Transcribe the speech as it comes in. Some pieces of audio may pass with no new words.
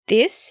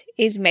This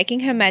is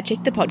Making Her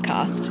Magic, the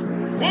podcast.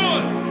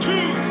 1, 2,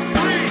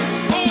 3,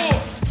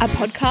 4. A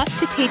podcast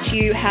to teach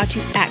you how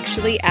to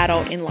actually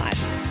adult in life.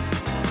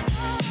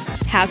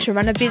 How to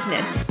run a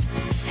business.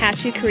 How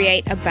to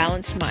create a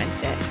balanced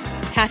mindset.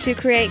 How to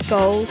create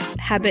goals,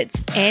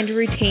 habits, and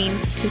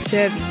routines to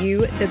serve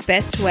you the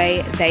best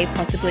way they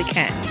possibly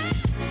can.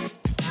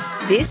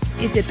 This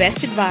is the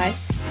best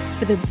advice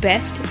for the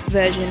best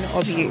version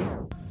of you.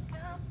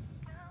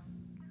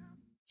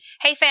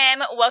 Hey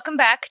fam, welcome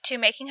back to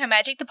Making Her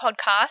Magic, the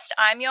podcast.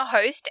 I'm your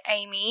host,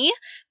 Amy,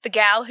 the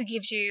gal who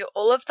gives you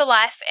all of the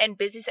life and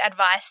business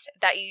advice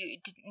that you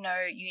didn't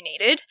know you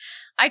needed.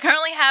 I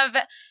currently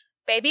have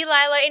baby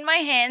Lila in my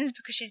hands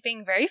because she's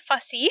being very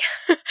fussy.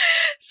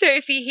 So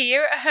if you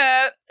hear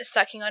her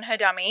sucking on her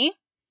dummy,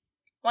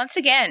 once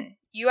again,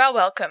 you are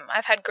welcome.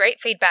 I've had great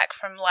feedback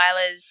from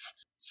Lila's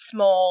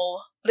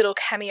small little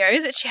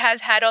cameos that she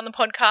has had on the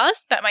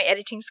podcast that my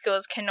editing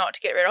skills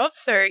cannot get rid of,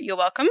 so you're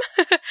welcome.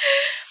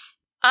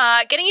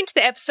 Getting into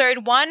the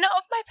episode, one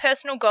of my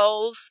personal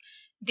goals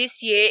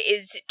this year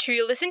is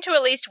to listen to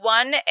at least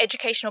one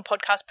educational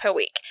podcast per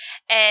week.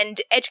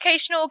 And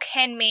educational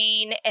can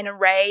mean an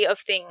array of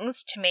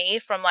things to me,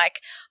 from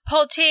like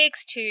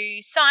politics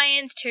to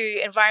science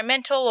to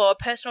environmental or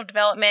personal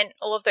development,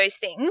 all of those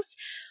things.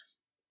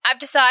 I've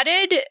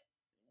decided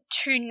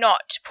to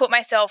not put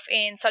myself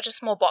in such a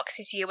small box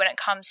this year when it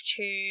comes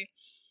to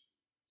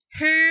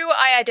who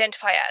I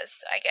identify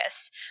as, I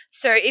guess.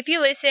 So if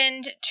you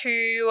listened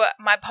to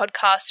my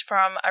podcast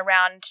from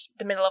around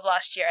the middle of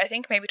last year, I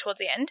think maybe towards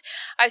the end,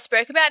 I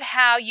spoke about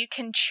how you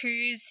can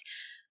choose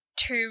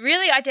to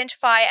really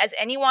identify as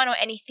anyone or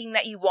anything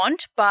that you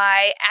want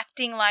by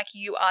acting like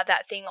you are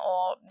that thing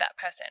or that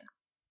person.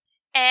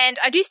 And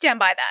I do stand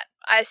by that.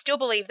 I still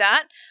believe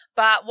that.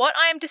 But what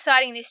I am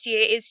deciding this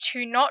year is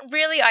to not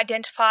really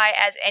identify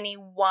as any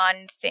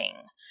one thing.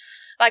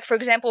 Like, for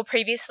example,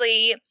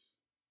 previously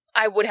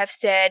I would have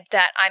said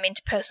that I'm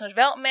into personal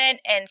development,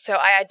 and so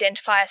I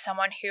identify as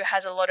someone who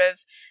has a lot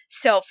of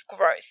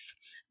self-growth.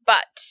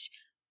 But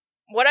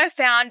what I've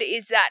found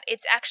is that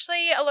it's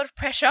actually a lot of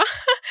pressure.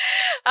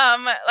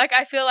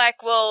 I feel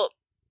like, well,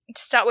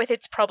 to start with,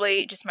 it's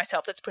probably just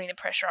myself that's putting the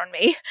pressure on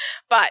me.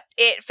 But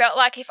it felt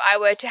like if I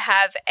were to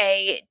have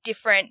a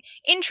different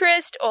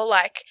interest or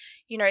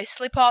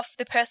slip off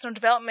the personal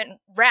development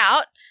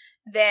route,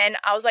 then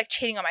I was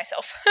cheating on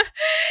myself.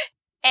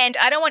 And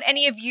I don't want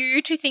any of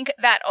you to think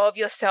that of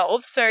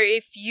yourselves. So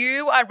if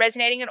you are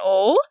resonating at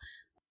all,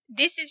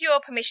 this is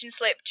your permission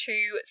slip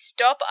to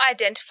stop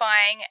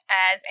identifying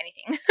as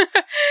anything.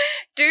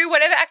 Do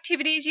whatever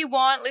activities you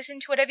want, listen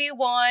to whatever you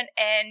want,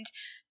 and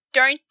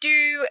don't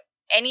do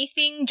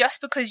anything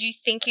just because you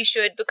think you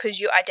should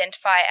because you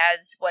identify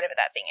as whatever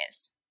that thing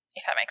is,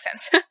 if that makes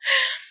sense.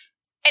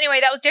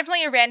 Anyway, that was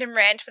definitely a random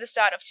rant for the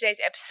start of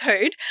today's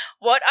episode.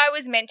 What I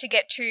was meant to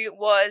get to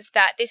was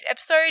that this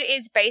episode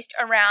is based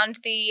around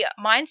the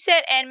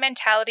mindset and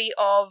mentality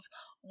of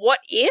what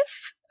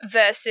if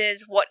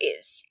versus what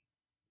is.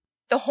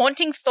 The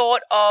haunting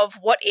thought of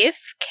what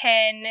if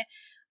can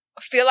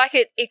feel like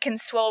it can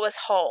swallow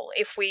us whole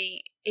if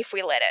we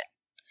let it.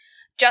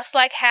 Just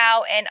like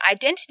how an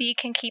identity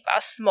can keep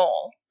us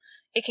small.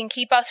 It can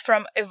keep us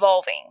from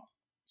evolving.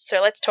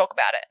 So let's talk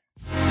about it.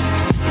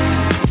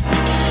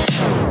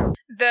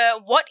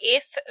 The what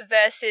if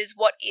versus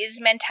what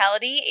is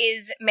mentality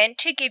is meant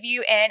to give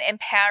you an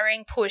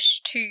empowering push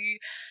to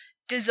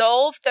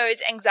dissolve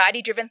those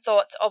anxiety-driven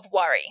thoughts of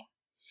worry.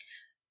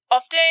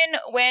 Often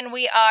when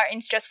we are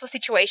in stressful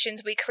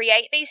situations, we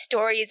create these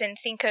stories and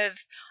think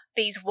of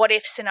these what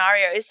if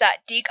scenarios that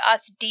dig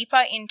us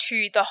deeper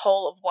into the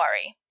hole of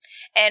worry.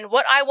 And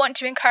what I want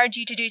to encourage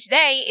you to do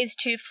today is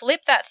to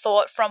flip that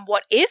thought from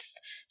what if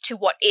to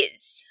what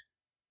is.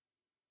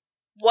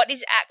 What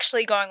is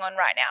actually going on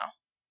right now?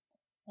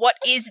 What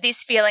is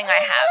this feeling I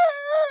have?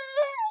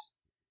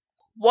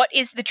 What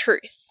is the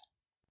truth?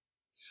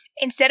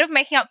 Instead of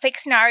making up fake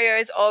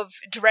scenarios of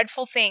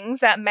dreadful things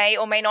that may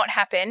or may not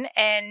happen,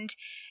 and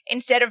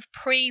instead of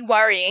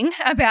pre-worrying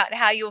about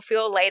how you'll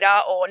feel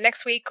later or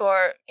next week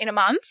or in a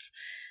month,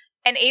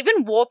 and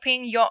even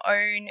warping your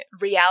own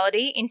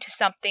reality into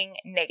something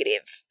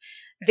negative.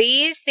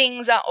 These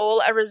things are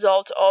all a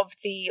result of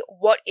the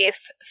what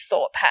if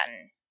thought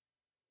pattern.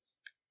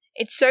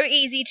 It's so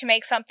easy to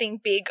make something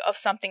big of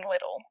something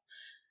little.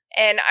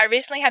 And I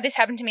recently had this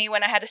happen to me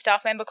when I had a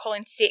staff member call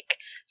in sick.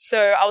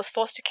 So I was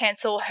forced to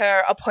cancel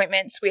her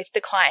appointments with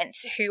the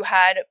clients who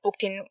had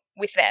booked in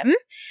with them.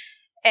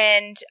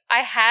 And I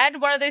had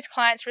one of those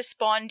clients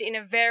respond in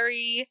a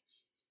very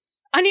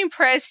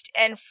unimpressed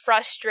and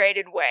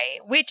frustrated way,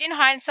 which in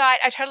hindsight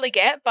I totally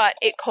get, but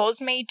it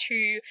caused me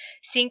to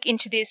sink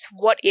into this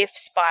what if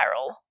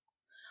spiral.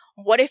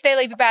 What if they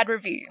leave a bad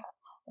review?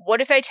 What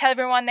if they tell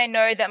everyone they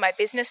know that my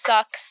business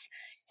sucks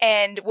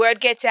and word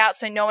gets out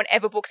so no one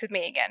ever books with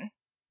me again?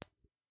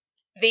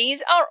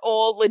 These are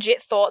all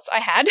legit thoughts I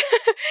had.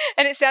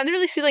 And it sounds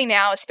really silly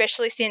now,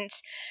 especially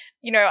since,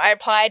 I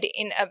replied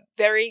in a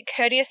very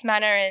courteous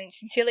manner and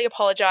sincerely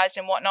apologized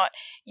and whatnot.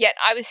 Yet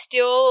I was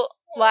still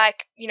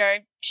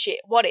shit,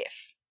 what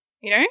if?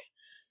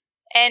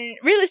 And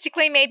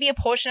realistically, maybe a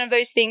portion of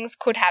those things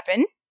could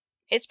happen.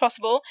 It's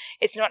possible.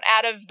 It's not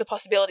out of the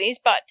possibilities,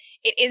 but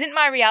it isn't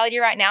my reality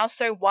right now,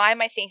 so why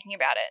am I thinking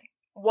about it?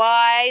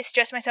 Why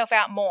stress myself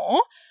out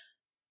more?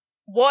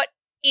 What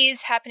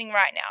is happening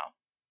right now?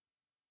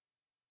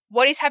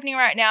 What is happening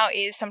right now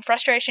is some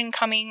frustration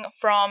coming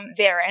from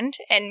their end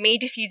and me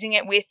diffusing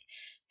it with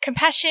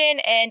compassion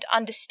and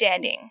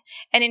understanding.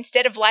 And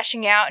instead of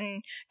lashing out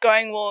and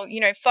going, well,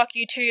 fuck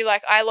you too,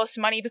 like I lost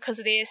money because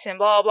of this and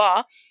blah,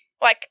 blah,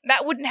 like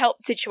that wouldn't help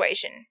the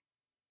situation.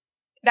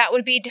 That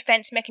would be a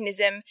defense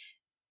mechanism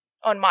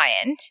on my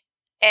end.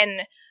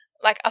 And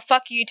like a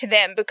fuck you to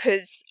them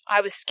because I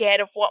was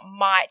scared of what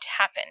might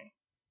happen.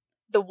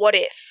 The what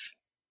if.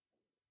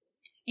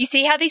 You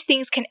see how these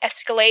things can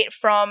escalate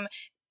from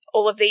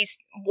all of these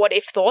what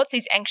if thoughts,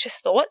 these anxious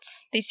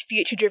thoughts, these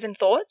future driven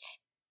thoughts,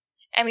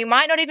 and we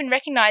might not even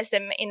recognize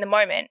them in the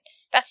moment.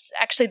 That's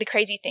actually the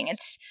crazy thing.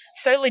 It's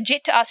so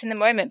legit to us in the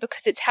moment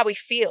because it's how we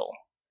feel.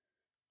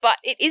 But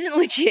it isn't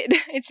legit.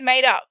 It's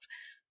made up.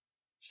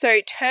 So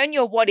turn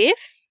your what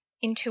if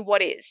into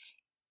what is.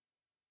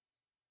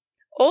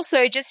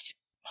 Also, just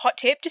hot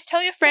tip, just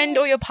tell your friend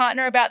or your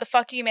partner about the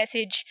fuck you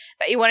message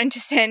that you wanted to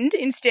send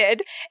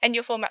instead, and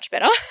you'll feel much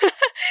better.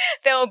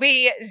 There will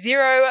be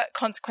zero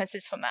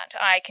consequences from that,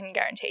 I can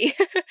guarantee.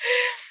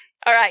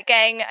 All right,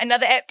 gang,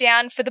 another ep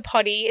down for the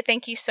potty.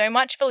 Thank you so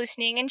much for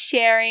listening and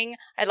sharing.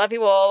 I love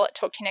you all.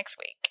 Talk to you next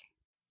week.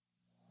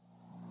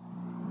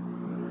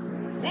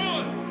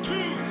 1, 2,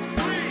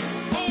 3,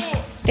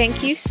 4.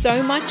 Thank you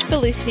so much for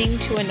listening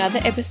to another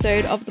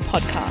episode of the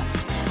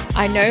podcast.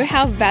 I know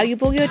how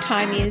valuable your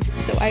time is,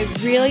 so I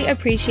really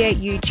appreciate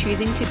you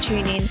choosing to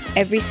tune in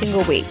every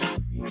single week.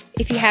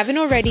 If you haven't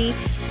already,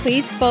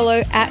 please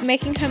follow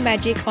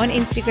 @MakingHerMagic on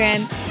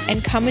Instagram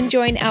and come and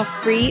join our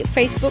free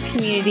Facebook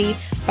community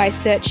by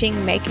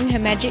searching Making Her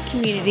Magic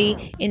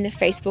Community in the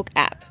Facebook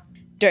app.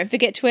 Don't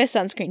forget to wear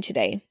sunscreen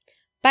today.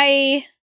 Bye!